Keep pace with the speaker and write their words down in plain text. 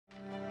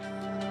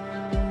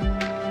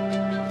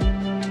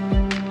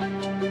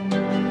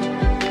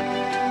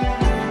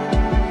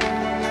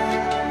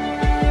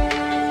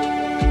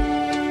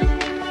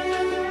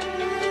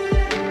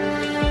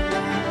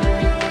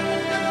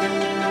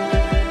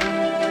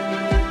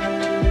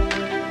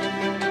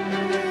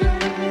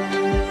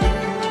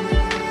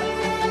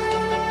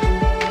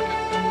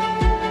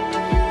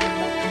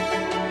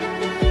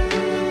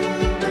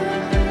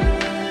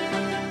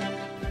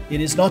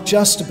is not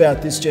just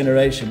about this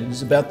generation, it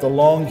is about the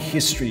long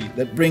history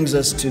that brings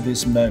us to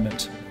this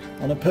moment.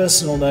 On a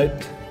personal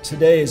note,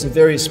 today is a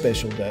very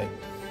special day.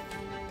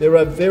 There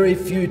are very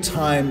few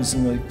times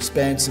in the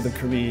expanse of a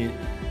career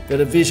that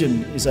a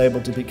vision is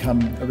able to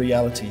become a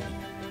reality.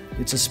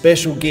 It's a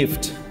special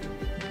gift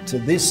to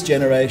this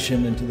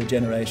generation and to the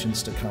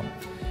generations to come.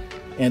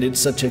 And it's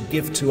such a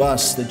gift to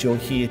us that you're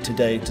here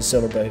today to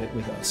celebrate it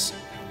with us.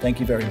 Thank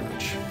you very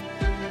much.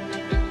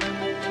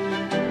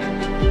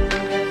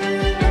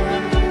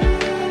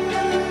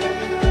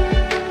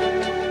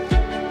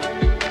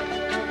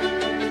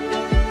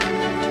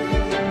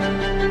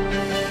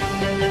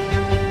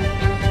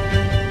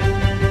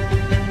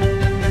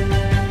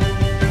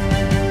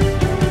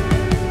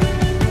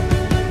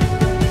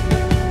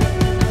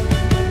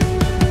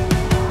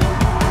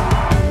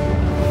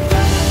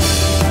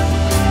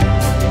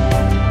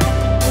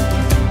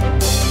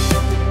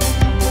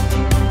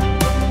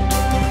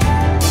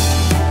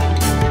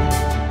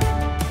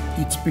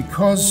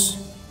 Because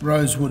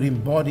Rosewood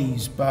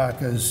embodies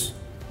Barker's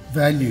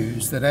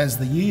values that as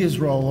the years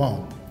roll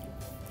on,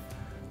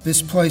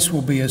 this place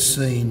will be a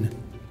scene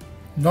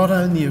not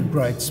only of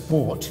great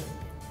sport,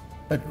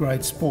 but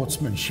great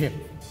sportsmanship.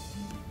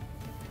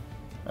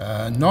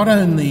 Not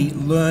only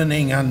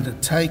learning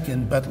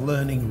undertaken, but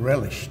learning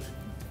relished.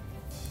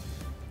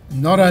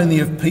 Not only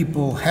of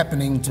people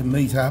happening to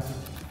meet up,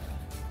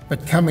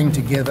 but coming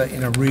together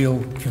in a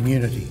real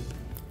community.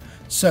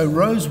 So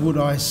Rosewood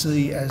I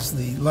see as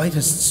the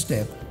latest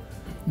step,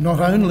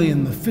 not only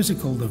in the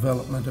physical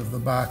development of the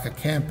Barker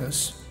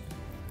campus,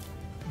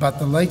 but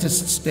the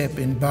latest step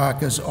in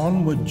Barker's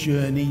onward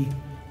journey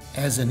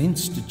as an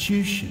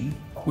institution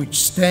which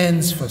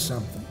stands for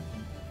something,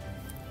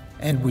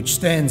 and which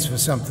stands for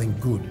something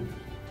good.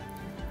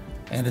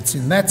 And it's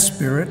in that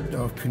spirit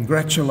of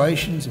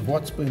congratulations of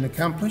what's been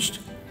accomplished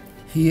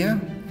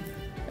here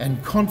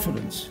and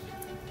confidence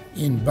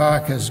in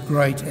Barker's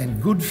great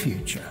and good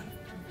future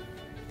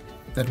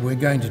that we're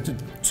going to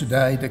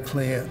today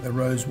declare the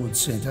Rosewood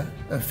Centre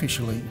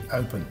officially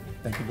open.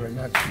 Thank you very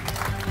much.